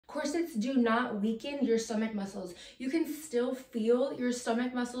Corsets do not weaken your stomach muscles. You can still feel your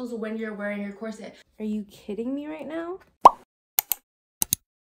stomach muscles when you're wearing your corset. Are you kidding me right now?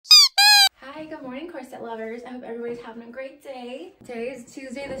 Hi, good morning, corset lovers. I hope everybody's having a great day. Today is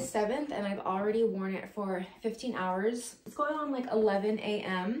Tuesday the 7th, and I've already worn it for 15 hours. It's going on like 11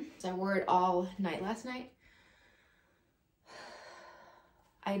 a.m. So I wore it all night last night.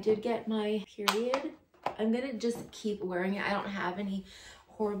 I did get my period. I'm gonna just keep wearing it. I don't have any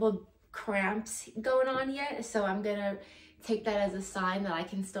horrible cramps going on yet, so I'm gonna take that as a sign that I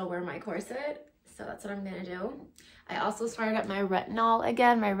can still wear my corset. So that's what I'm gonna do. I also started up my retinol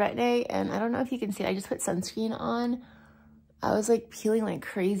again, my retin-A, and I don't know if you can see it, I just put sunscreen on. I was like peeling like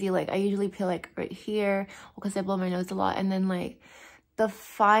crazy. Like I usually peel like right here because I blow my nose a lot, and then like the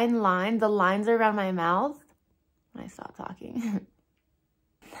fine line, the lines around my mouth, when I stop talking,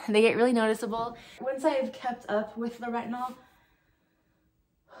 they get really noticeable. Once I've kept up with the retinol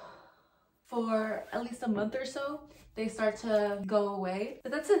for at least a month or so, they start to go away.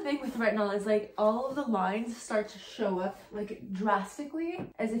 But that's the thing with retinol, is like all of the lines start to show up like drastically,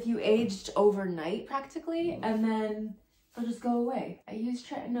 as if you aged overnight practically, and then they'll just go away. I use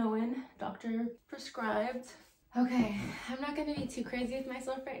tretinoin, doctor prescribed. Okay, I'm not gonna be too crazy with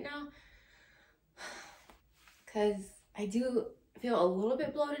myself right now because I do feel a little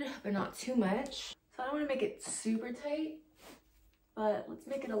bit bloated, but not too much. So I don't want to make it super tight, but let's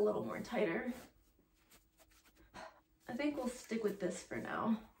make it a little more tighter. I think we'll stick with this for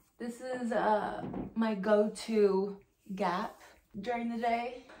now. This is my go-to Gap during the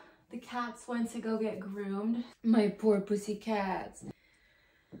day. The cats went to go get groomed. My poor pussy cats.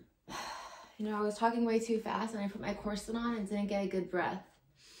 You know, I was talking way too fast and I put my corset on and didn't get a good breath.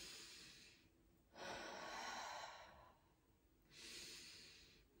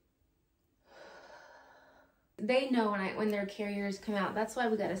 They know when their carriers come out. That's why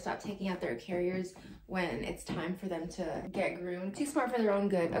we gotta stop taking out their carriers when it's time for them to get groomed. Too smart for their own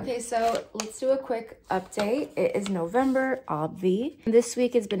good. Okay, so let's do a quick update. It is November, obvi. This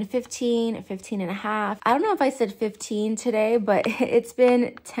week it's been 15 and a half. I don't know if I said 15 today, but it's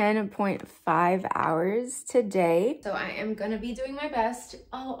been 10.5 hours today. So I am gonna be doing my best.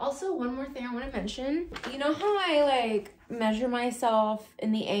 Oh, also one more thing I wanna mention. You know how I like measure myself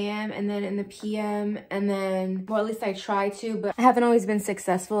in the AM and then in the PM, and then, well, at least I try to, but I haven't always been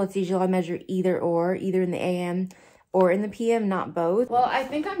successful. It's usually I measure either in the AM or in the PM, not both. Well, I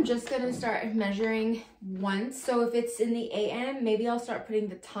think I'm just gonna start measuring once. So if it's in the AM, maybe I'll start putting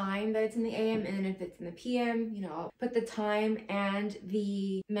the time that it's in the AM, and then if it's in the PM, you know, I'll put the time and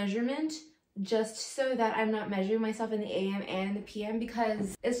the measurement, just so that I'm not measuring myself in the AM and in the PM,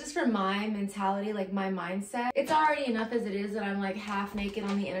 because it's just for my mentality, like my mindset. It's already enough as it is that I'm like half naked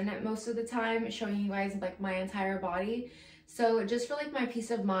on the internet most of the time, showing you guys like my entire body. So just for like my peace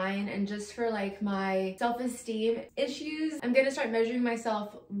of mind and just for like my self-esteem issues, I'm gonna start measuring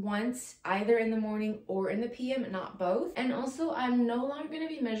myself once, either in the morning or in the PM, not both. And also I'm no longer gonna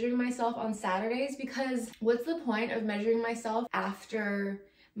be measuring myself on Saturdays, because what's the point of measuring myself after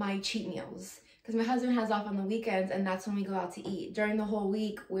my cheat meals? Because my husband has off on the weekends, and that's when we go out to eat. During the whole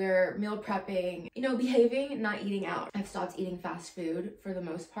week, we're meal prepping, you know, behaving, not eating out. I've stopped eating fast food for the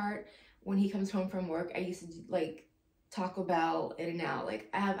most part. When he comes home from work, I used to like Taco Bell, In-N-Out. Like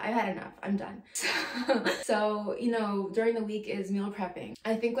I've had enough. I'm done. So, you know, during the week is meal prepping.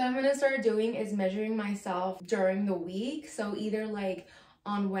 I think what I'm gonna start doing is measuring myself during the week. So either like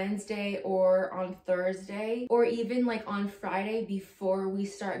on Wednesday or on Thursday, or even like on Friday before we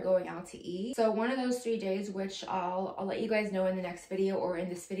start going out to eat. So one of those 3 days, which I'll let you guys know in the next video or in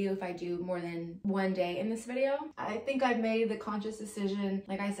this video if I do more than one day in this video. I think I've made the conscious decision,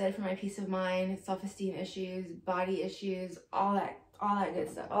 like I said, for my peace of mind, self-esteem issues, body issues, all that good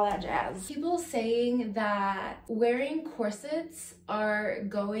stuff, all that jazz. People saying that wearing corsets are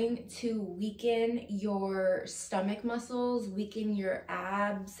going to weaken your stomach muscles, weaken your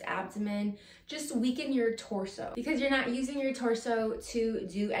abs, abdomen, just weaken your torso, because you're not using your torso to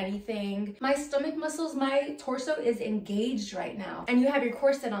do anything. My stomach muscles, my torso is engaged right now, and you have your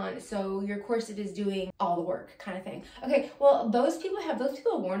corset on, so your corset is doing all the work kind of thing. Okay, well, have those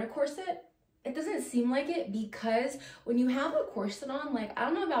people worn a corset? It doesn't seem like it, because when you have a corset on, like, I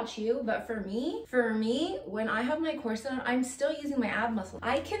don't know about you, but for me, when I have my corset on, I'm still using my ab muscles.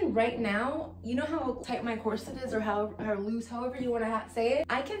 I can right now, you know how tight my corset is, or how loose, however you want to say it,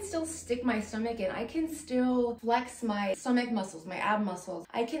 I can still stick my stomach in. I can still flex my stomach muscles, my ab muscles.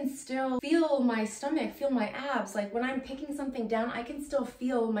 I can still feel my stomach, feel my abs. Like when I'm picking something down, I can still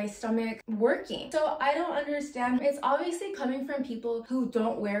feel my stomach working. So I don't understand. It's obviously coming from people who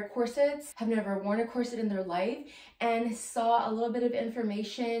don't wear corsets, have never worn a corset in their life and saw a little bit of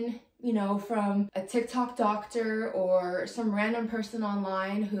information, you know, from a TikTok doctor or some random person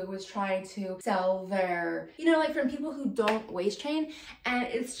online who was trying to sell their, you know, like from people who don't waist train. And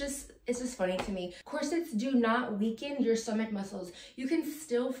it's just funny to me. Corsets do not weaken your stomach muscles. You can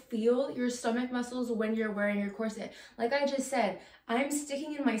still feel your stomach muscles when you're wearing your corset. Like I just said, I'm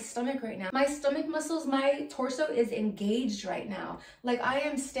sticking in my stomach right now. My stomach muscles, my torso is engaged right now. Like I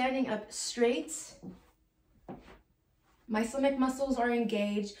am standing up straight. My stomach muscles are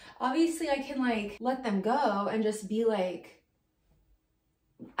engaged. Obviously I can like let them go and just be like,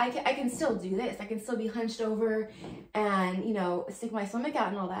 I can still do this. I can still be hunched over and, you know, stick my stomach out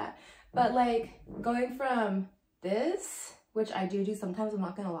and all that. But like going from this, which I do sometimes, I'm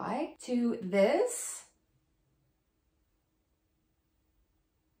not gonna lie, to this,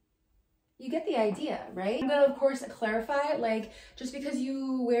 you get the idea, right? I'm gonna, of course, clarify, like, just because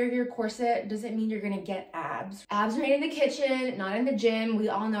you wear your corset doesn't mean you're gonna get abs. Abs are made in the kitchen, not in the gym. We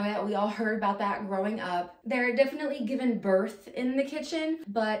all know that. We all heard about that growing up. They're definitely given birth in the kitchen,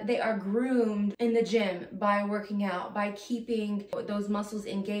 but they are groomed in the gym by working out, by keeping those muscles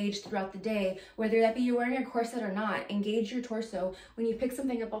engaged throughout the day. Whether that be you're wearing a corset or not, engage your torso. When you pick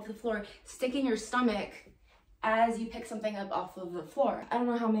something up off the floor, stick in your stomach as you pick something up off of the floor. I don't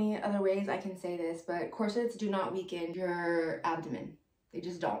know how many other ways I can say this, but corsets do not weaken your abdomen. They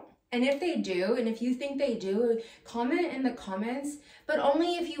just don't. And if they do, and if you think they do, comment in the comments, but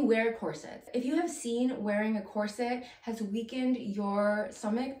only if you wear corsets. If you have seen wearing a corset has weakened your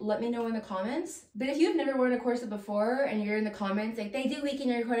stomach, let me know in the comments. But if you've never worn a corset before and you're in the comments like, they do weaken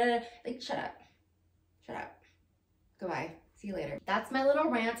your corset, like, shut up. Shut up. Goodbye. See you later. That's my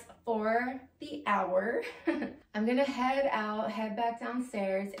little rant for the hour. I'm gonna head back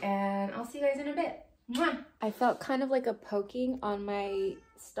downstairs, and I'll see you guys in a bit. Mwah! I felt kind of like a poking on my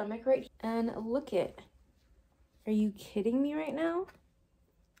stomach right here. And look it. Are you kidding me right now?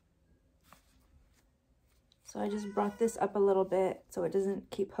 So I just brought this up a little bit so it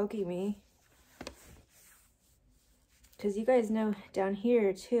doesn't keep poking me. Because you guys know down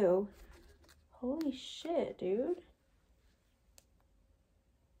here too. Holy shit, dude.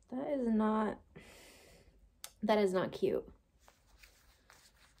 That is not cute.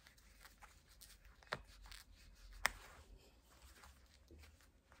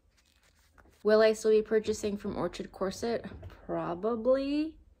 Will I still be purchasing from Orchard Corset?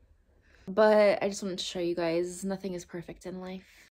 Probably. But I just wanted to show you guys, nothing is perfect in life.